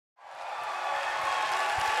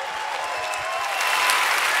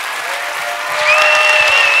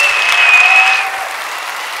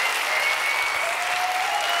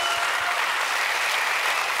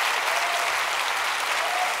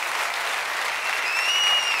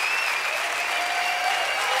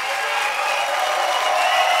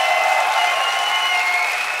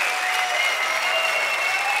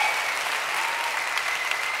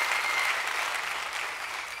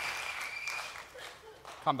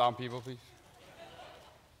Calm down, people, please.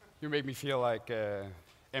 You made me feel like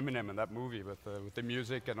Eminem in that movie with the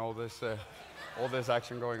music and all this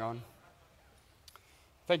action going on.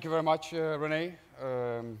 Thank you very much, René.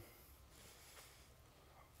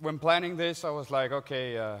 When planning this, I was like,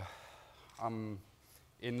 okay, I'm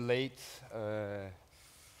in late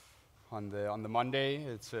on the Monday.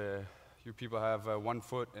 It's you people have 1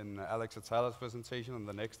 foot in Alex Atala's presentation and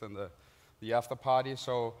the next in the after party.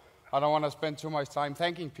 So I don't want to spend too much time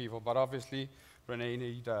thanking people, but obviously René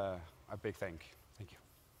needs a big thank you. Thank you.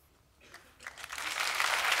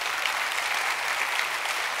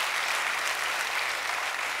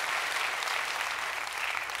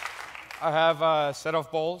 I have a set of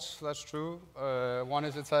balls, that's true. One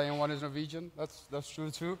is Italian, one is Norwegian, that's true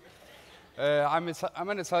too. I'm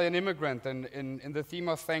an Italian immigrant, and in the theme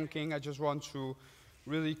of thanking, I just want to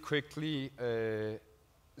really quickly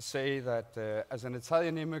say that as an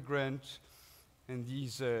Italian immigrant in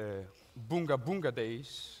these bunga bunga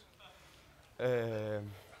days,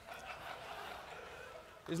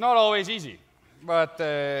 it's not always easy, but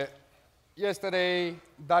yesterday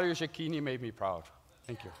Dario Cecchini made me proud.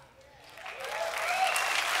 Thank you.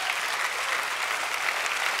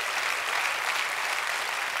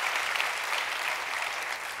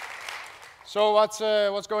 So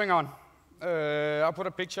what's going on? I put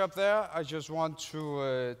a picture up there. I just want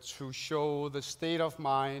to show the state of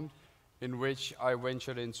mind in which I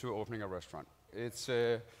ventured into opening a restaurant. It's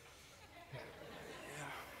yeah.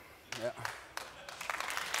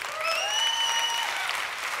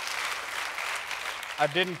 I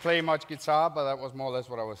didn't play much guitar, but that was more or less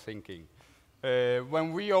what I was thinking.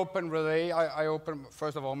 When we opened Relæ, I opened,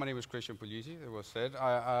 first of all, my name is Christian Puglisi, it was said.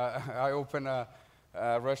 I opened a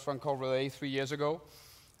restaurant called Relæ 3 years ago,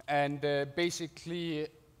 and basically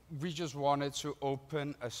we just wanted to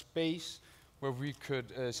open a space where we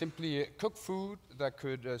could simply cook food that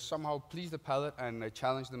could somehow please the palate and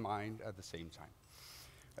challenge the mind at the same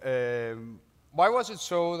time. Why was it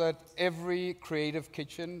so that every creative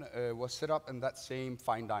kitchen was set up in that same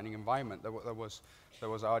fine dining environment? That was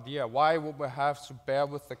our idea. Why would we have to bear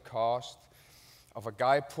with the cost of a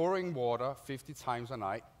guy pouring water 50 times a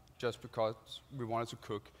night just because we wanted to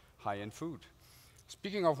cook high-end food?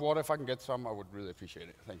 Speaking of water, if I can get some, I would really appreciate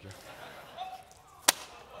it. Thank you.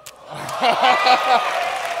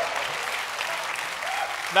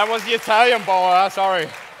 That was the Italian ball, sorry.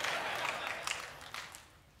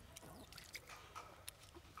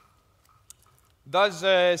 Does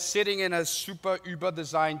sitting in a super uber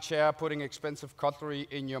designed chair, putting expensive cutlery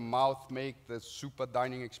in your mouth make the super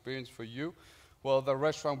dining experience for you? Well, the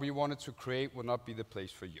restaurant we wanted to create would not be the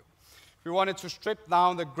place for you. We wanted to strip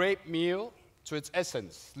down the great meal to its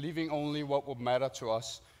essence, leaving only what would matter to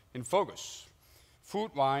us in focus: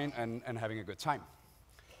 food, wine, and having a good time.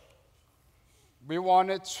 We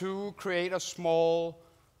wanted to create a small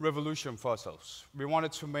revolution for ourselves. We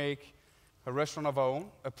wanted to make a restaurant of our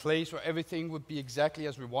own, a place where everything would be exactly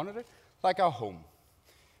as we wanted it, like our home.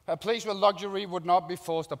 A place where luxury would not be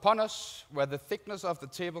forced upon us, where the thickness of the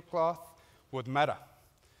tablecloth would matter.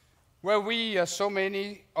 Where we, as so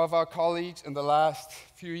many of our colleagues in the last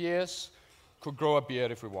few years, could grow a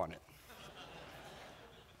beard if we wanted.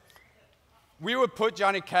 We would put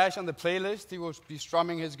Johnny Cash on the playlist. He would be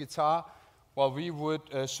strumming his guitar while we would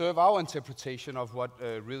serve our interpretation of what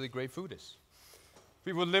really great food is.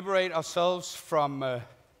 We would liberate ourselves from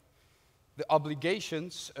the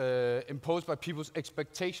obligations imposed by people's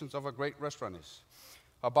expectations of a great restaurant is,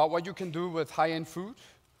 about what you can do with high-end food,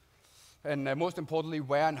 and most importantly,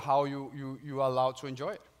 where and how you are allowed to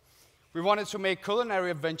enjoy it. We wanted to make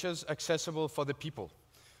culinary adventures accessible for the people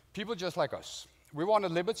just like us. We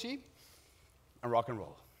wanted liberty and rock and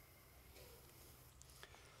roll.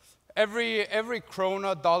 Every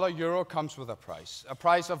kroner, dollar, euro comes with a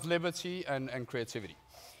price of liberty and creativity.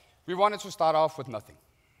 We wanted to start off with nothing.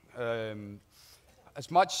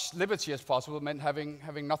 As much liberty as possible meant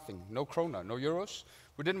having nothing, no kroner, no euros.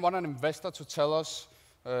 We didn't want an investor to tell us,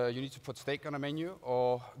 you need to put steak on a menu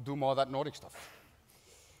or do more of that Nordic stuff.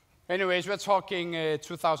 Anyways, we're talking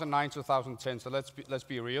 2009, 2010, so let's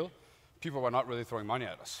be real. People were not really throwing money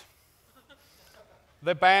at us.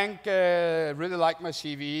 The bank really liked my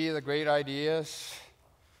CV, the great ideas,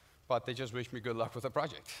 but they just wished me good luck with the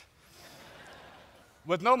project.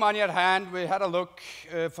 With no money at hand, we had a look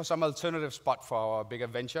for some alternative spot for our big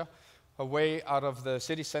adventure, away out of the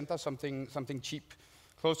city center, something cheap,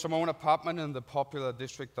 close to my own apartment in the popular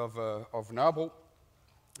district of Nørrebro.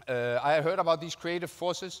 I had heard about these creative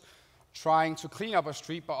forces trying to clean up a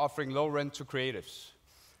street by offering low rent to creatives.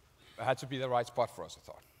 It had to be the right spot for us, I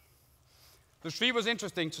thought. The street was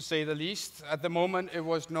interesting, to say the least. At that moment, it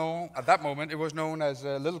was known as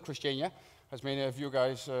Little Christiania, as many of you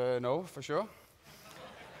guys know for sure.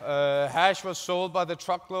 Hash was sold by the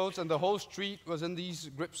truckloads, and the whole street was in these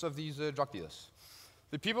grips of these drug dealers.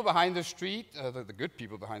 The people behind the street, the good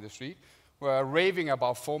people behind the street, were raving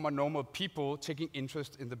about former normal people taking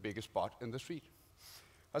interest in the biggest spot in the street.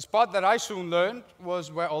 A spot that I soon learned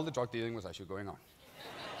was where all the drug dealing was actually going on.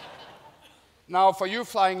 Now, for you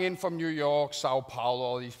flying in from New York, Sao Paulo,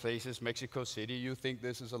 all these places, Mexico City, you think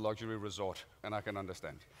this is a luxury resort, and I can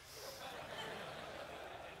understand.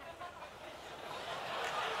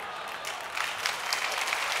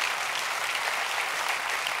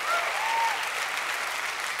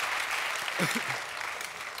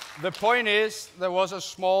 The point is, there was a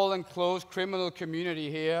small and close criminal community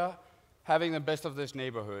here having the best of this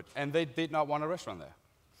neighborhood, and they did not want a restaurant there.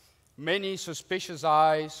 Many suspicious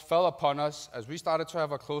eyes fell upon us as we started to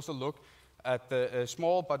have a closer look at the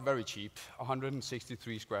small but very cheap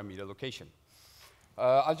 163 square meter location.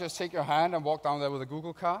 I'll just take your hand and walk down there with a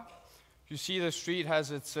Google car. You see the street has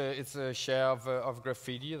its share of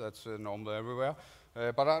graffiti, that's normal everywhere.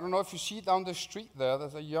 But I don't know if you see down the street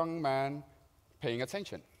there's a young man paying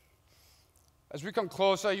attention. As we come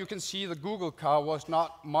closer, you can see the Google car was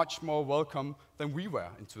not much more welcome than we were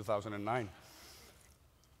in 2009.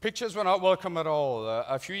 Pictures were not welcome at all.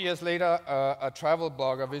 A few years later, a travel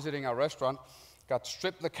blogger visiting our restaurant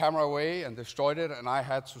stripped the camera away and destroyed it, and I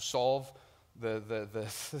had to solve the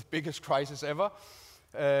biggest crisis ever.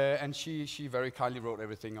 And she very kindly wrote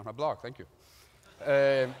everything on her blog. Thank you.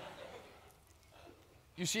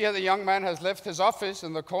 You see here the young man has left his office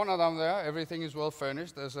in the corner down there. Everything is well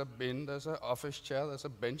furnished. There's a bin, there's an office chair, there's a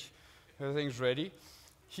bench. Everything's ready.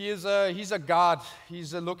 He's a guard.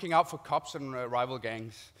 He's looking out for cops and rival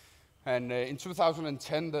gangs. And in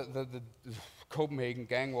 2010, the Copenhagen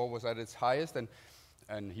gang war was at its highest,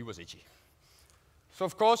 and he was itchy. So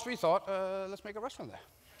of course we thought, let's make a restaurant there.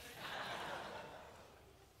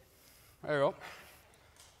 There you go.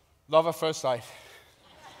 Love at first sight.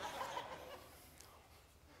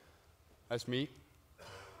 That's me.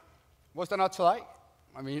 What's there not to like?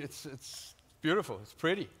 I mean, it's beautiful. It's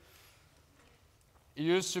pretty. It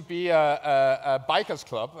used to be a bikers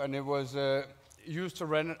club, and it was used to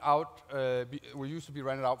rent it out. We used to be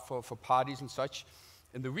rented out for parties and such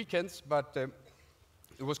in the weekends, but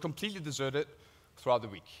it was completely deserted throughout the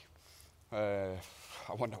week. I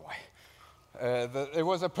wonder why. It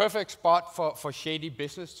was a perfect spot for shady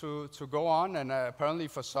business to go on, and apparently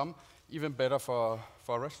for some, even better for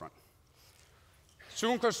a restaurant.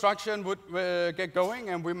 Soon construction would get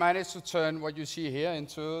going, and we managed to turn what you see here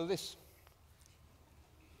into this.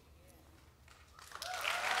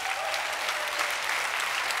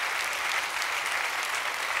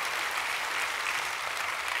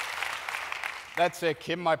 That's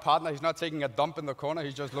Kim, my partner. He's not taking a dump in the corner.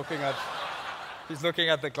 He's just looking at,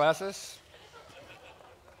 the glasses.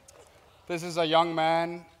 This is a young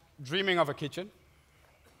man dreaming of a kitchen,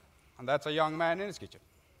 and that's a young man in his kitchen.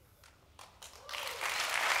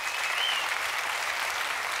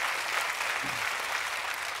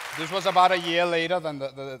 This was about a year later than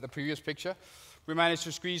the previous picture. We managed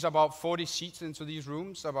to squeeze about 40 seats into these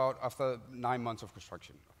rooms after 9 months of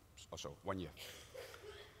construction, or so, 1 year.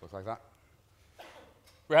 Looks like that.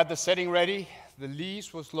 We had the setting ready, the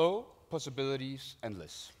lease was low, possibilities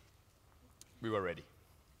endless. We were ready.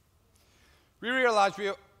 We realized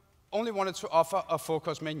we only wanted to offer a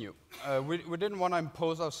four-course menu. We didn't want to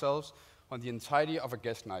impose ourselves on the entirety of a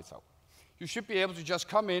guest night out. You should be able to just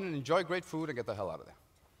come in and enjoy great food and get the hell out of there.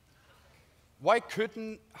 Why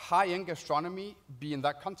couldn't high-end gastronomy be in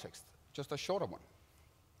that context, just a shorter one?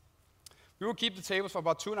 We would keep the tables for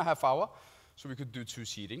about 2.5 hours, so we could do 2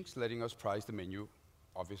 seatings, letting us price the menu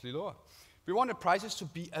obviously lower. We wanted prices to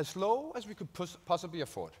be as low as we could possibly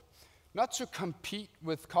afford. Not to compete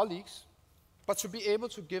with colleagues, but to be able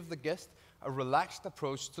to give the guest a relaxed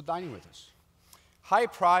approach to dining with us. High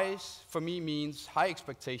price, for me, means high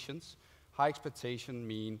expectations. High expectation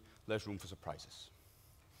mean less room for surprises.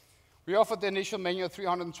 We offered the initial menu at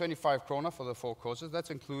 325 kroner for the 4 courses. That's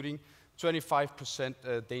including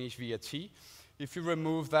 25% Danish VAT. If you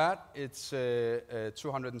remove that, it's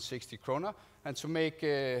 260 kroner. And to make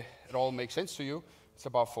it all make sense to you, it's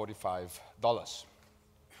about $45.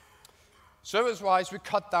 Service-wise, we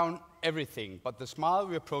cut down everything, but the smile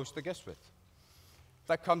we approach the guest with.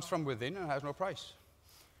 That comes from within and has no price.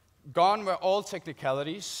 Gone were all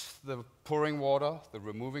technicalities, the pouring water, the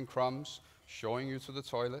removing crumbs, showing you to the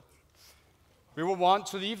toilet. We will want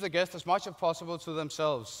to leave the guests as much as possible to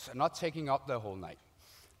themselves and not taking up their whole night,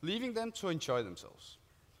 leaving them to enjoy themselves.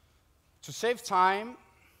 To save time,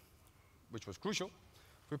 which was crucial,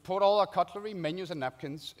 we put all our cutlery, menus, and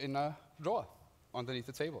napkins in a drawer underneath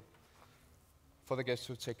the table for the guests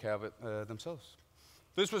to take care of it themselves.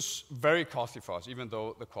 This was very costly for us, even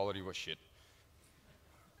though the quality was shit.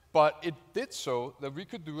 But it did so that we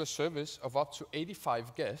could do a service of up to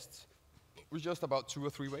 85 guests with just about 2 or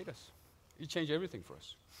 3 waiters. It changed everything for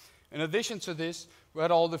us. In addition to this, we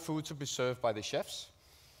had all the food to be served by the chefs,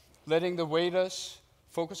 letting the waiters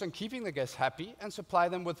focus on keeping the guests happy and supply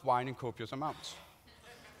them with wine in copious amounts.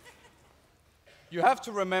 You have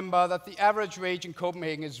to remember that the average wage in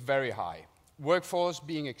Copenhagen is very high. Workforce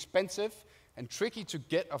being expensive and tricky to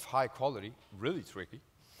get of high quality, really tricky.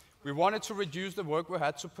 We wanted to reduce the work we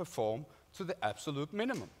had to perform to the absolute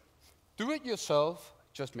minimum. Do it yourself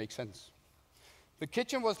just makes sense. The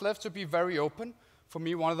kitchen was left to be very open, for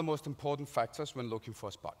me one of the most important factors when looking for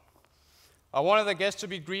a spot. I wanted the guests to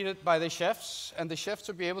be greeted by the chefs, and the chefs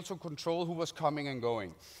to be able to control who was coming and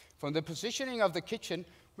going. From the positioning of the kitchen,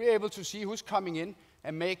 we were able to see who's coming in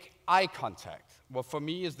and make eye contact, what for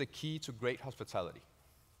me is the key to great hospitality.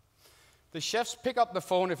 The chefs pick up the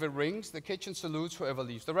phone if it rings, the kitchen salutes whoever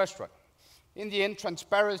leaves the restaurant. In the end,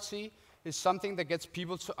 transparency is something that gets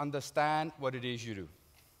people to understand what it is you do.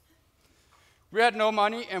 We had no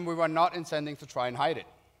money and we were not intending to try and hide it.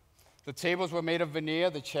 The tables were made of veneer,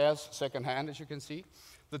 the chairs second-hand, as you can see.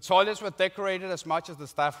 The toilets were decorated as much as the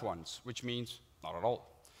staff ones, which means not at all.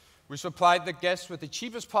 We supplied the guests with the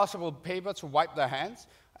cheapest possible paper to wipe their hands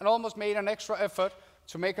and almost made an extra effort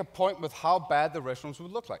to make a point with how bad the restaurants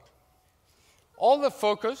would look like. All the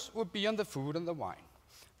focus would be on the food and the wine.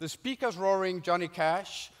 The speakers roaring Johnny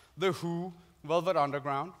Cash, The Who, Velvet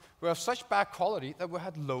Underground were of such bad quality that we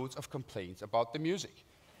had loads of complaints about the music.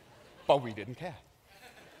 But we didn't care.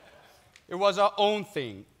 It was our own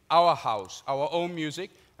thing, our house, our own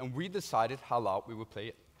music, and we decided how loud we would play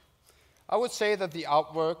it. I would say that the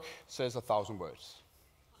artwork says 1,000 words.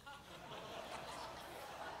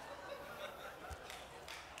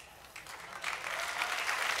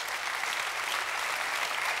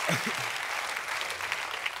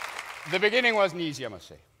 The beginning wasn't easy, I must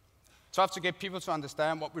say. Tough to get people to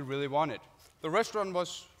understand what we really wanted. The restaurant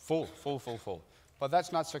was full. But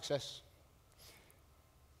that's not success.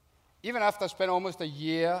 Even after I spent almost a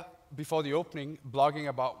year before the opening blogging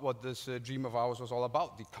about what this dream of ours was all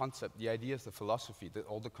about, the concept, the ideas, the philosophy,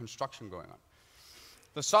 all the construction going on.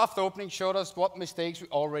 The soft opening showed us what mistakes we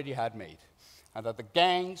already had made, and that the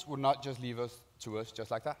gangs would not just leave us to us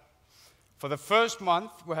just like that. For the first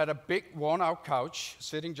month, we had a big worn-out couch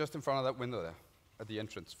sitting just in front of that window there at the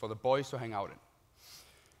entrance for the boys to hang out in.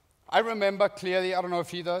 I remember clearly, I don't know if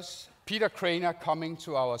he does, Peter Craner coming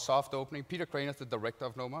to our soft opening. Peter Craner is the director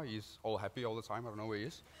of Noma. He's all happy all the time. I don't know where he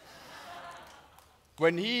is.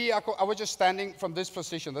 When I was just standing from this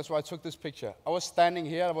position. That's why I took this picture. I was standing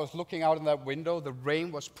here. I was looking out in that window. The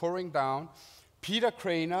rain was pouring down. Peter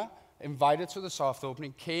Craner, invited to the soft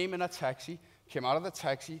opening, came in a taxi, came out of the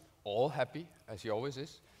taxi, all happy, as he always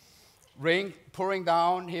is. Rain pouring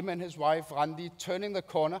down, him and his wife, Randi, turning the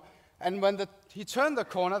corner. And when he turned the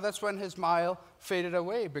corner, that's when his smile faded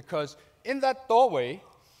away, because in that doorway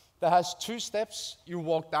that has 2 steps you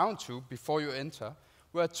walk down to before you enter,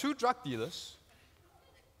 were 2 drug dealers.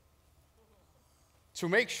 To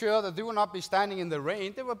make sure that they would not be standing in the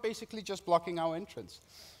rain, they were basically just blocking our entrance.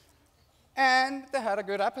 And they had a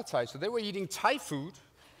good appetite, so they were eating Thai food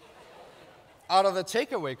out of the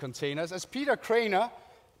takeaway containers as Peter Craner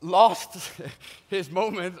lost his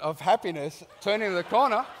moment of happiness turning the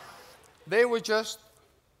corner. They would just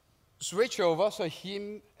switch over so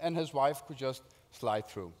him and his wife could just slide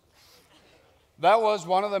through. That was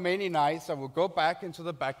one of the many nights I would go back into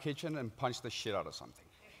the back kitchen and punch the shit out of something.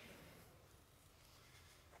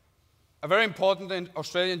 A very important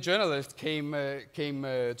Australian journalist came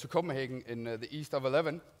to Copenhagen in the east of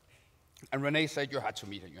 11, and René said, you had to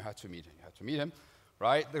meet him, you had to meet him, you had to meet him,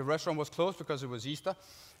 right? The restaurant was closed because it was Easter.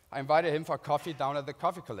 I invited him for a coffee down at the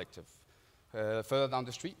Coffee Collective, further down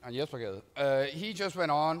the street on Jespergade. He just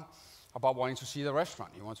went on about wanting to see the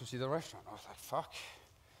restaurant. He wanted to see the restaurant. I was like, fuck.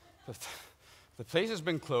 The place has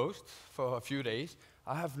been closed for a few days.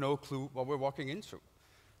 I have no clue what we're walking into.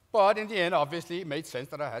 But in the end, obviously, it made sense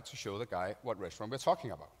that I had to show the guy what restaurant we're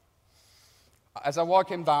talking about. As I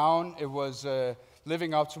walked him down, it was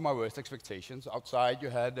living up to my worst expectations. Outside, you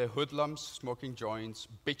had hoodlums smoking joints,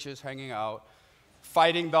 bitches hanging out,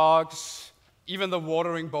 fighting dogs, even the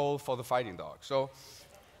watering bowl for the fighting dogs. So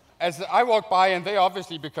as I walked by, and they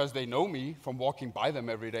obviously, because they know me from walking by them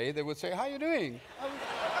every day, they would say, how are you doing?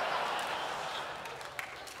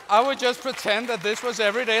 I would just pretend that this was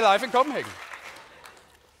everyday life in Copenhagen.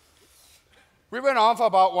 We went on for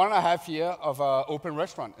about 1.5 years of our open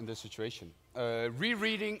restaurant in this situation,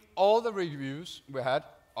 rereading all the reviews we had,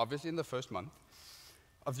 obviously in the first month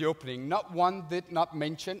of the opening. Not one did not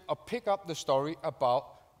mention or pick up the story about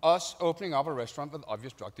us opening up a restaurant with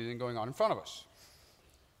obvious drug dealing going on in front of us,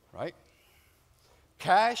 right?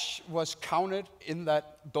 Cash was counted in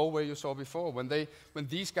that doorway you saw before. When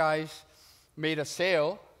these guys made a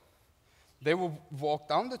sale, they would walk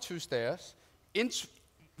down the 2 stairs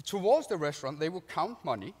towards the restaurant. They would count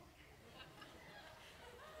money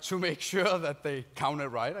to make sure that they counted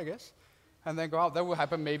right, I guess, and then go out. That would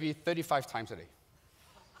happen maybe 35 times a day.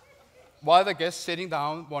 While the guests sitting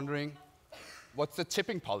down wondering, what's the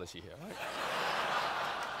tipping policy here, right?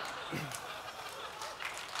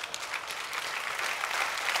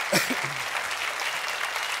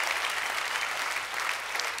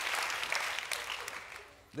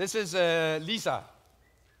 This is Lisa.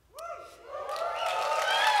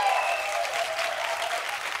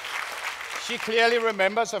 She clearly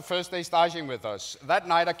remembers her first day staging with us. That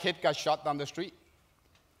night, a kid got shot down the street.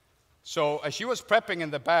 So as she was prepping in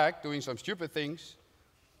the back, doing some stupid things,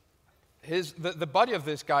 the body of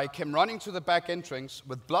this guy came running to the back entrance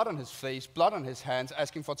with blood on his face, blood on his hands,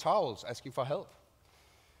 asking for towels, asking for help.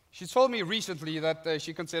 She told me recently that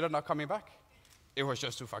she considered not coming back. It was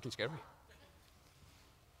just too fucking scary.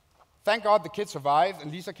 Thank God the kid survived,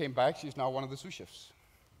 and Lisa came back. She's now one of the sous chefs.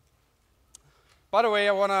 By the way,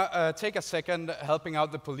 I want to take a second helping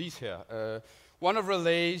out the police here. One of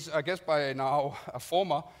Relæ's, I guess by now a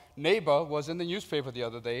former neighbor, was in the newspaper the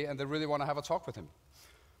other day, and they really want to have a talk with him.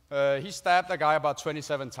 He stabbed a guy about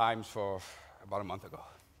 27 times for about a month ago.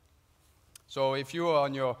 So if you are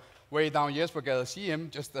on your way down Jespergade, see him,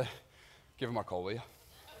 just give him a call, will you?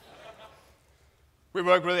 We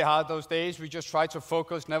worked really hard those days. We just tried to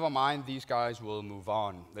focus. Never mind, these guys will move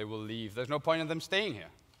on. They will leave. There's no point in them staying here.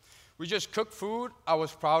 We just cooked food I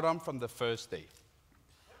was proud of from the first day.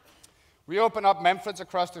 We opened up Manfred's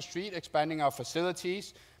across the street, expanding our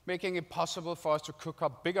facilities, making it possible for us to cook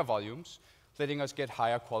up bigger volumes, letting us get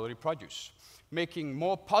higher quality produce, making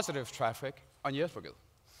more positive traffic on Jespergade.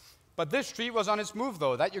 But this street was on its move,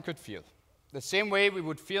 though, that you could feel. The same way we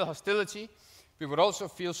would feel hostility, we would also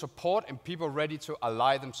feel support and people ready to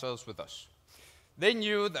ally themselves with us. They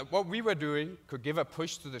knew that what we were doing could give a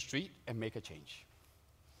push to the street and make a change.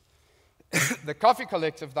 The coffee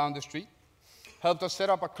collective down the street helped us set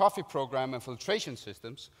up a coffee program and filtration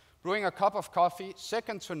systems, brewing a cup of coffee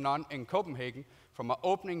second to none in Copenhagen from our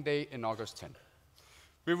opening day in August 10.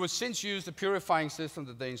 We would since use the purifying system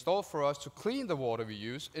that they installed for us to clean the water we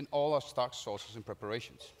use in all our stock sources and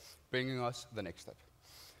preparations, bringing us the next step.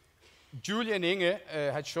 Julie and Inge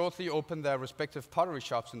had shortly opened their respective pottery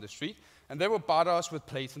shops in the street, and they would barter us with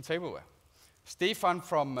plates and tableware. Stefan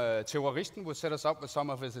from Terroristen would set us up with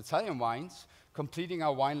some of his Italian wines, completing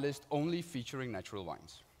our wine list only featuring natural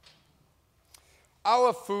wines.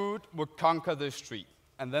 Our food would conquer this street,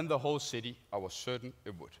 and then the whole city, I was certain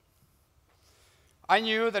it would. I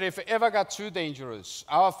knew that if it ever got too dangerous,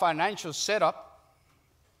 our financial setup,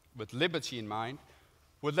 with liberty in mind,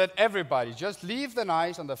 would let everybody just leave the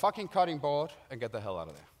knives on the fucking cutting board and get the hell out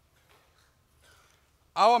of there.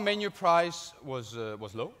 Our menu price was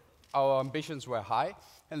low, our ambitions were high,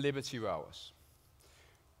 and liberty were ours.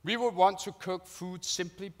 We would want to cook food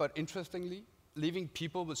simply but interestingly, leaving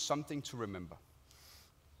people with something to remember.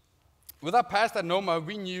 With our past at Noma,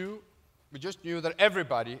 we just knew that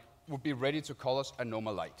everybody would be ready to call us a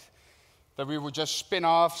Noma Light, that we would just spin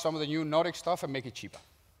off some of the new Nordic stuff and make it cheaper.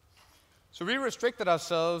 So we restricted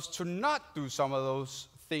ourselves to not do some of those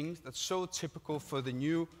things that's so typical for the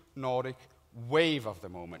new Nordic wave of the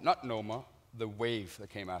moment. Not Noma, the wave that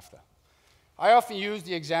came after. I often use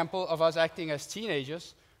the example of us acting as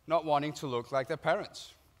teenagers, not wanting to look like their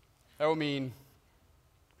parents. That would mean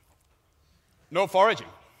no foraging.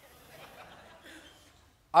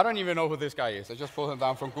 I don't even know who this guy is. I just pulled him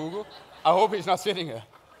down from Google. I hope he's not sitting here.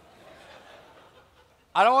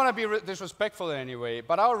 I don't want to be disrespectful in any way,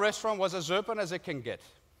 but our restaurant was as urban as it can get.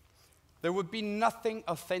 There would be nothing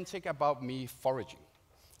authentic about me foraging.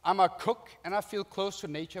 I'm a cook, and I feel close to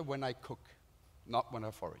nature when I cook, not when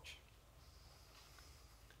I forage.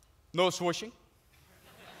 No swooshing.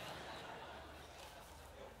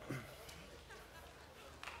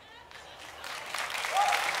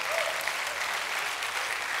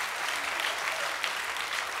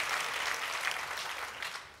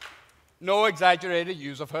 No exaggerated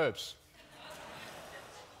use of herbs.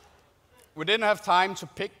 We didn't have time to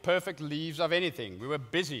pick perfect leaves of anything. We were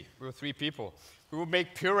busy. We were 3 people. We would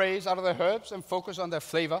make purees out of the herbs and focus on their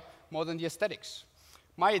flavor more than the aesthetics.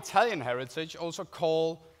 My Italian heritage also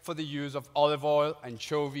called for the use of olive oil,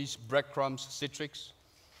 anchovies, breadcrumbs, citrics.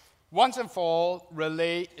 Once and for all,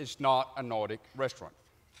 Relæ is not a Nordic restaurant.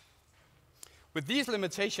 With these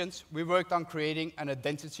limitations, we worked on creating an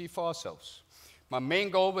identity for ourselves. My main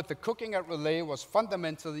goal with the cooking at Relæ was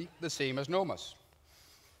fundamentally the same as Noma's.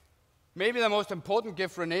 Maybe the most important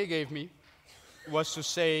gift René gave me was to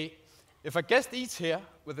say, if a guest eats here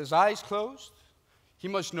with his eyes closed, he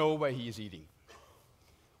must know where he is eating.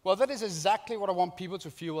 Well, that is exactly what I want people to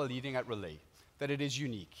feel while eating at Relæ, that it is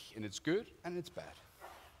unique in its good and its bad.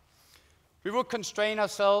 We will constrain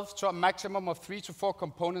ourselves to a maximum of 3 to 4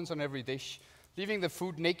 components on every dish, leaving the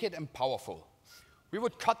food naked and powerful. We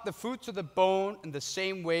would cut the food to the bone in the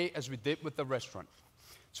same way as we did with the restaurant.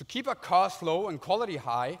 To keep our cost low and quality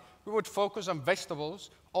high, we would focus on vegetables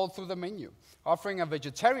all through the menu, offering a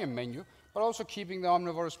vegetarian menu, but also keeping the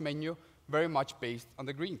omnivorous menu very much based on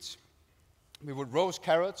the greens. We would roast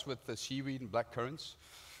carrots with the seaweed and black currants.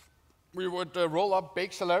 We would roll up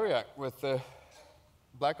baked celeriac with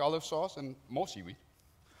black olive sauce and more seaweed.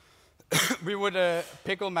 We would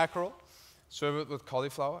pickle mackerel, serve it with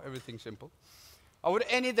cauliflower, everything simple. I would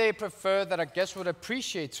any day prefer that a guest would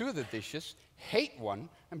appreciate 2 of the dishes, hate one,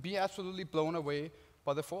 and be absolutely blown away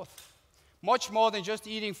by the 4th. Much more than just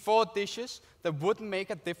eating 4 dishes that wouldn't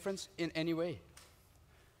make a difference in any way.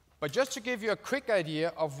 But just to give you a quick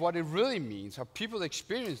idea of what it really means, how people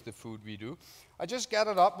experience the food we do, I just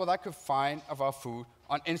gathered up what I could find of our food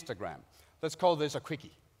on Instagram. Let's call this a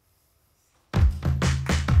quickie.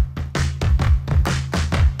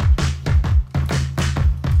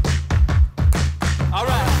 All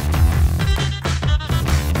right.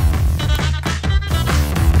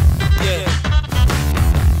 Yeah.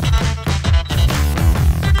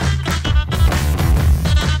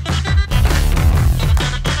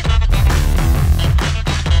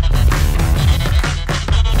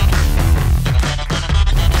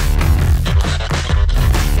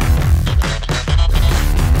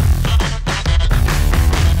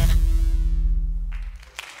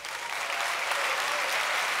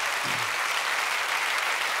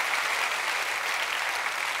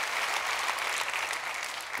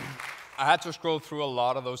 I had to scroll through a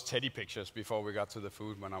lot of those teddy pictures before we got to the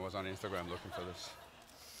food when I was on Instagram looking for this.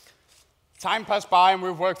 Time passed by and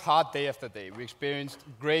we've worked hard day after day. We experienced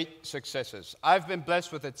great successes. I've been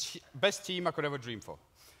blessed with the best team I could ever dream for.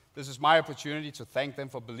 This is my opportunity to thank them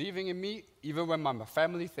for believing in me, even when my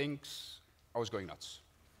family thinks I was going nuts.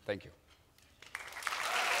 Thank you.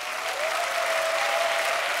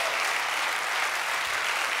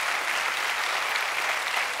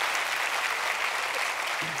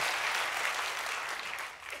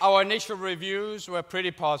 Our initial reviews were pretty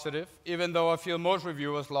positive, even though I feel most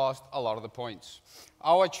reviewers lost a lot of the points.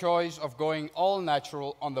 Our choice of going all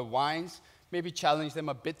natural on the wines maybe challenged them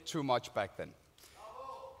a bit too much back then.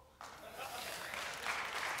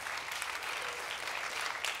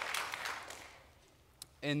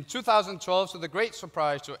 In 2012, to the great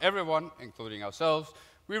surprise to everyone, including ourselves,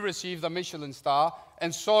 we received a Michelin star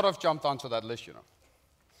and sort of jumped onto that list, you know.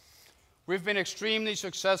 We've been extremely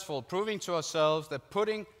successful, proving to ourselves that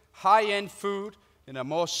putting high-end food in a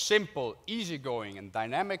more simple, easygoing, and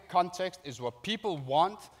dynamic context is what people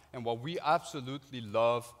want and what we absolutely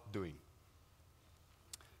love doing.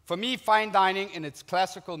 For me, fine dining in its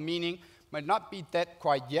classical meaning might not be dead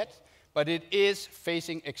quite yet, but it is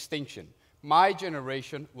facing extinction. My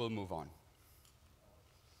generation will move on.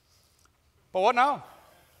 But what now?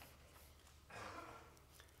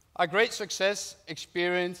 Our great success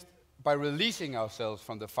experienced by releasing ourselves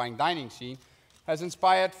from the fine dining scene has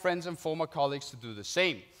inspired friends and former colleagues to do the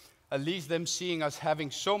same. At least them seeing us having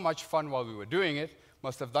so much fun while we were doing it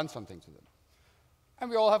must have done something to them. And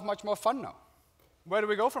we all have much more fun now. Where do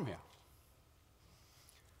we go from here?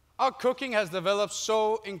 Our cooking has developed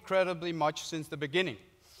so incredibly much since the beginning.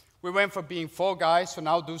 We went from being 4 guys to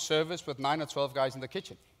now do service with 9 or 12 guys in the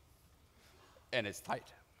kitchen. And it's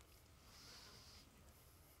tight.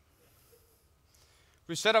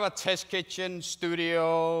 We set up a test kitchen,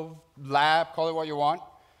 studio, lab, call it what you want,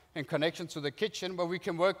 in connection to the kitchen, where we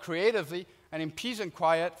can work creatively and in peace and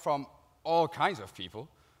quiet from all kinds of people,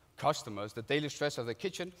 customers, the daily stress of the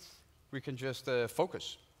kitchen. We can just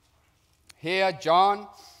focus. Here, John,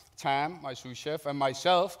 Tam, my sous chef, and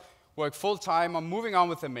myself work full-time on moving on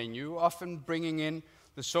with the menu, often bringing in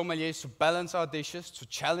the sommeliers to balance our dishes, to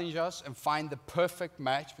challenge us, and find the perfect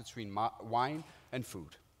match between wine and food.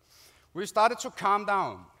 We started to calm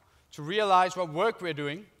down, to realize what work we're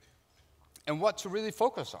doing and what to really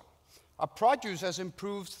focus on. Our produce has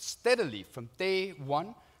improved steadily from day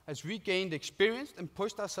one as we gained experience and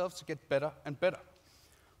pushed ourselves to get better and better.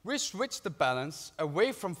 We switched the balance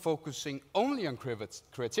away from focusing only on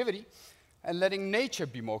creativity and letting nature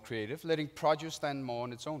be more creative, letting produce stand more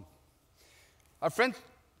on its own. A friend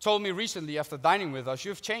told me recently after dining with us,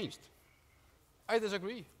 "You've changed." I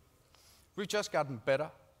disagree. We've just gotten better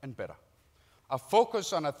and better. Our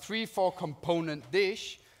focus on a 3-4 component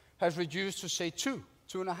dish has reduced to, say,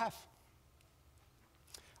 2.5.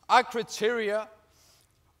 Our criteria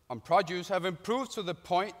on produce have improved to the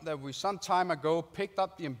point that we some time ago picked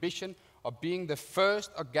up the ambition of being the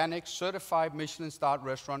first organic certified Michelin-starred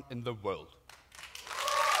restaurant in the world.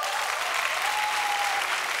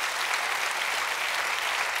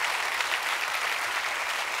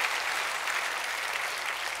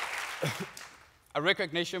 A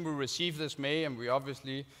recognition we received this May, and we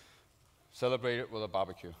obviously celebrate it with a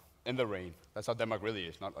barbecue in the rain. That's how Denmark really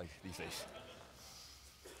is, not like these days.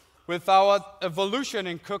 With our evolution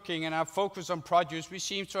in cooking and our focus on produce, we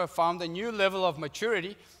seem to have found a new level of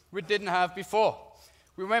maturity we didn't have before.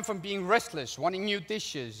 We went from being restless, wanting new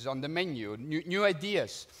dishes on the menu, new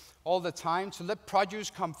ideas all the time, to let produce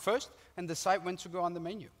come first and decide when to go on the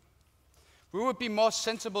menu. We would be more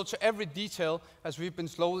sensible to every detail as we've been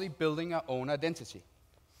slowly building our own identity.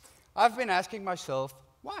 I've been asking myself,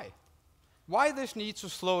 why? Why this need to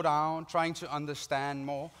slow down, trying to understand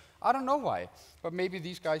more? I don't know why, but maybe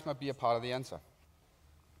these guys might be a part of the answer.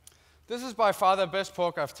 This is by far the best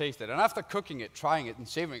pork I've tasted, and after cooking it, trying it, and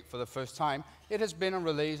savoring it for the first time, it has been on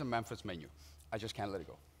Relæ's and Manfred's menu. I just can't let it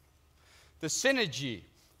go. The synergy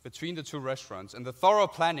between the two restaurants and the thorough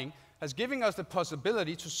planning has given us the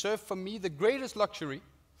possibility to serve, for me, the greatest luxury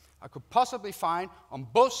I could possibly find on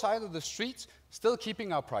both sides of the streets, still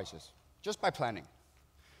keeping our prices, just by planning.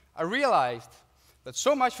 I realized that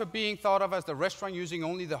so much for being thought of as the restaurant using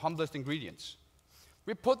only the humblest ingredients.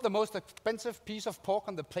 We put the most expensive piece of pork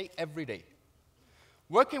on the plate every day.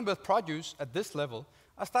 Working with produce at this level,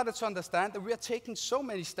 I started to understand that we are taking so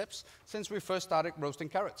many steps since we first started roasting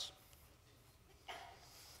carrots.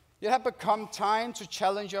 It had become time to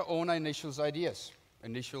challenge our own initial ideas.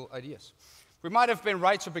 We might have been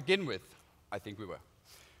right to begin with. I think we were.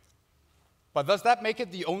 But does that make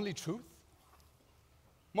it the only truth?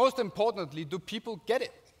 Most importantly, do people get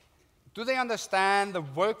it? Do they understand the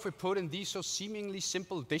work we put in these so seemingly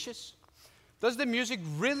simple dishes? Does the music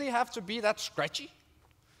really have to be that scratchy?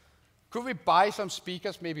 Could we buy some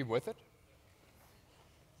speakers maybe with it?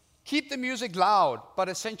 Keep the music loud, but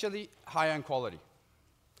essentially higher in quality.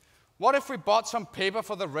 What if we bought some paper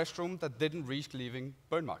for the restroom that didn't risk leaving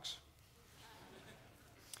burn marks?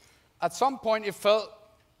 At some point, it felt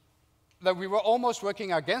that we were almost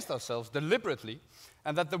working against ourselves deliberately,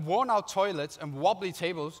 and that the worn-out toilets and wobbly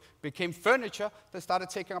tables became furniture that started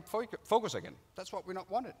taking up focus again. That's what we not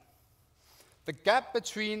wanted. The gap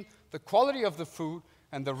between the quality of the food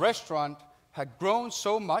and the restaurant had grown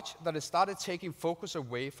so much that it started taking focus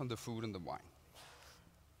away from the food and the wine.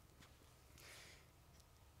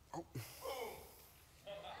 Oh.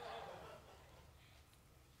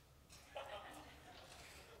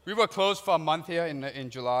 We were closed for a month here in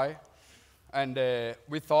July, and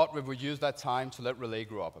we thought we would use that time to let Relæ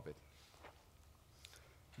grow up a bit.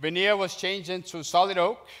 Veneer was changed into solid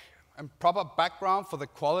oak and proper background for the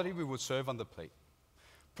quality we would serve on the plate.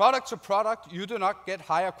 Product to product, you do not get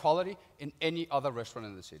higher quality in any other restaurant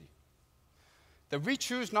in the city. That we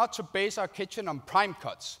choose not to base our kitchen on prime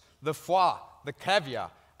cuts, the foie, the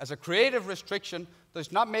caviar, as a creative restriction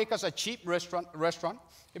does not make us a cheap restaurant.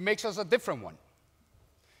 It makes us a different one.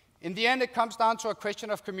 In the end, it comes down to a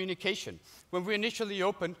question of communication. When we initially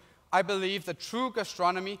opened, I believed that true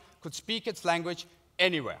gastronomy could speak its language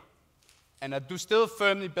anywhere. And I do still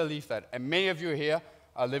firmly believe that, and many of you here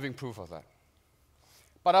are living proof of that.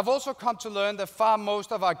 But I've also come to learn that far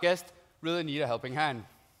most of our guests really need a helping hand.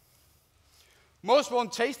 Most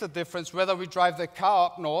won't taste the difference whether we drive the car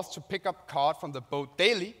up north to pick up cod from the boat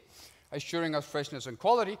daily, assuring us freshness and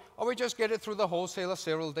quality, or we just get it through the wholesaler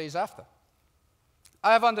several days after.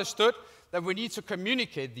 I have understood that we need to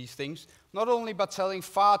communicate these things, not only by telling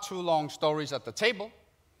far too long stories at the table,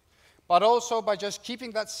 but also by just keeping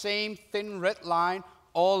that same thin red line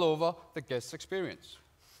all over the guest's experience.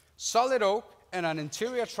 Solid oak and an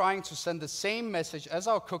interior trying to send the same message as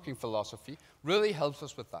our cooking philosophy really helps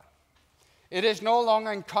us with that. It is no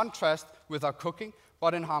longer in contrast with our cooking,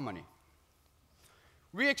 but in harmony.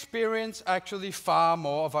 We experience actually far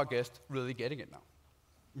more of our guests really getting it now.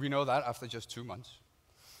 We know that after just 2 months.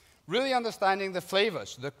 Really understanding the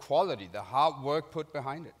flavors, the quality, the hard work put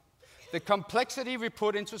behind it. The complexity we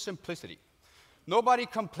put into simplicity. Nobody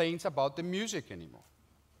complains about the music anymore.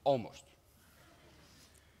 Almost.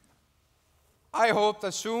 I hope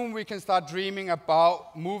that soon we can start dreaming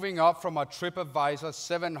about moving up from our TripAdvisor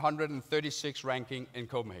 736 ranking in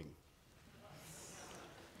Copenhagen.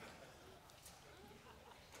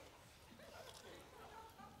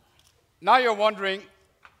 Now you're wondering,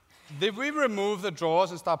 did we remove the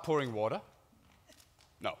drawers and start pouring water?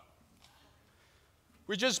 No.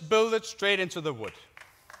 We just built it straight into the wood.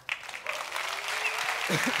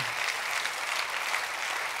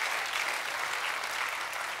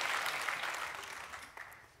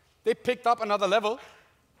 They picked up another level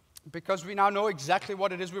because we now know exactly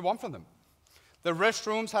what it is we want from them. The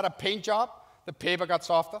restrooms had a paint job, the paper got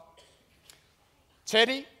softer.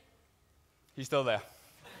 Teddy, he's still there.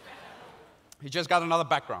 He just got another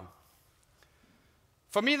background.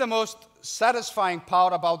 For me, the most satisfying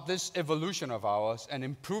part about this evolution of ours and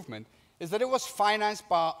improvement is that it was financed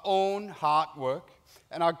by our own hard work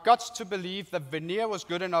and our guts to believe that veneer was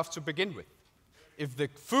good enough to begin with, if the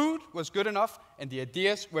food was good enough and the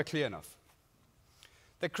ideas were clear enough.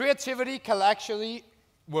 The creativity can actually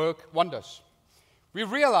work wonders. We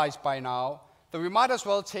realize by now that we might as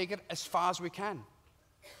well take it as far as we can.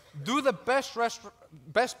 Do the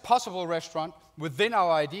best possible restaurant within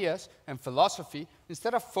our ideas and philosophy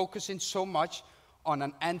instead of focusing so much on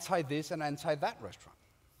an anti-this and anti-that restaurant.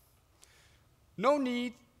 No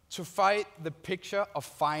need to fight the picture of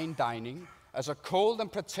fine dining as a cold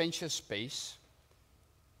and pretentious space.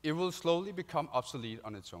 It will slowly become obsolete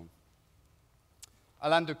on its own.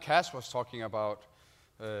 Alain Ducasse was talking about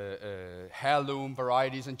heirloom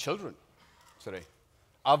varieties and children today.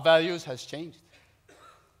 Our values has changed.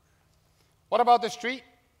 What about the street?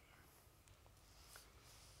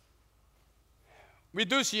 We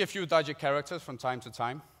do see a few dodgy characters from time to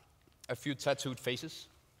time, a few tattooed faces.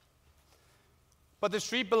 But the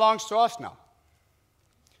street belongs to us now.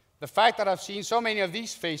 The fact that I've seen so many of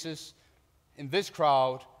these faces in this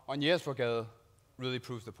crowd on Jægersborgade really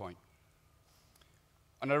proves the point.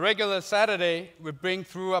 On a regular Saturday, we bring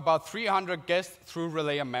through about 300 guests through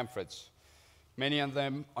Relæ and Manfred's, many of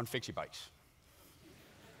them on fixie bikes.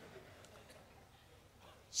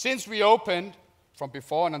 Since we opened, from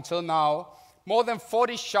before and until now, more than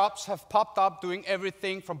 40 shops have popped up doing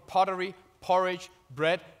everything from pottery, porridge,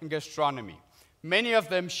 bread, and gastronomy, many of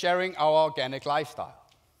them sharing our organic lifestyle.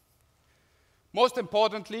 Most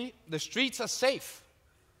importantly, the streets are safe,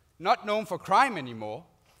 not known for crime anymore,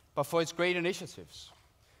 but for its great initiatives.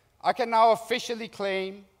 I can now officially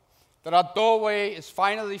claim that our doorway is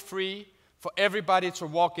finally free for everybody to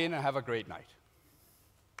walk in and have a great night.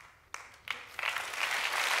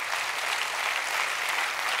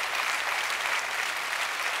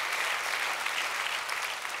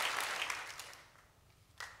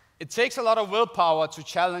 It takes a lot of willpower to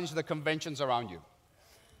challenge the conventions around you.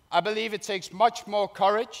 I believe it takes much more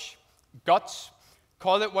courage, guts,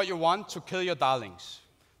 call it what you want, to kill your darlings,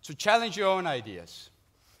 to challenge your own ideas.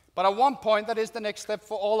 But at one point, that is the next step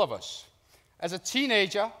for all of us. As a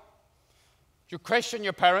teenager, you question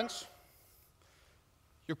your parents,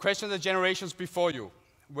 you question the generations before you.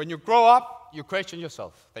 When you grow up, you question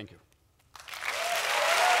yourself. Thank you.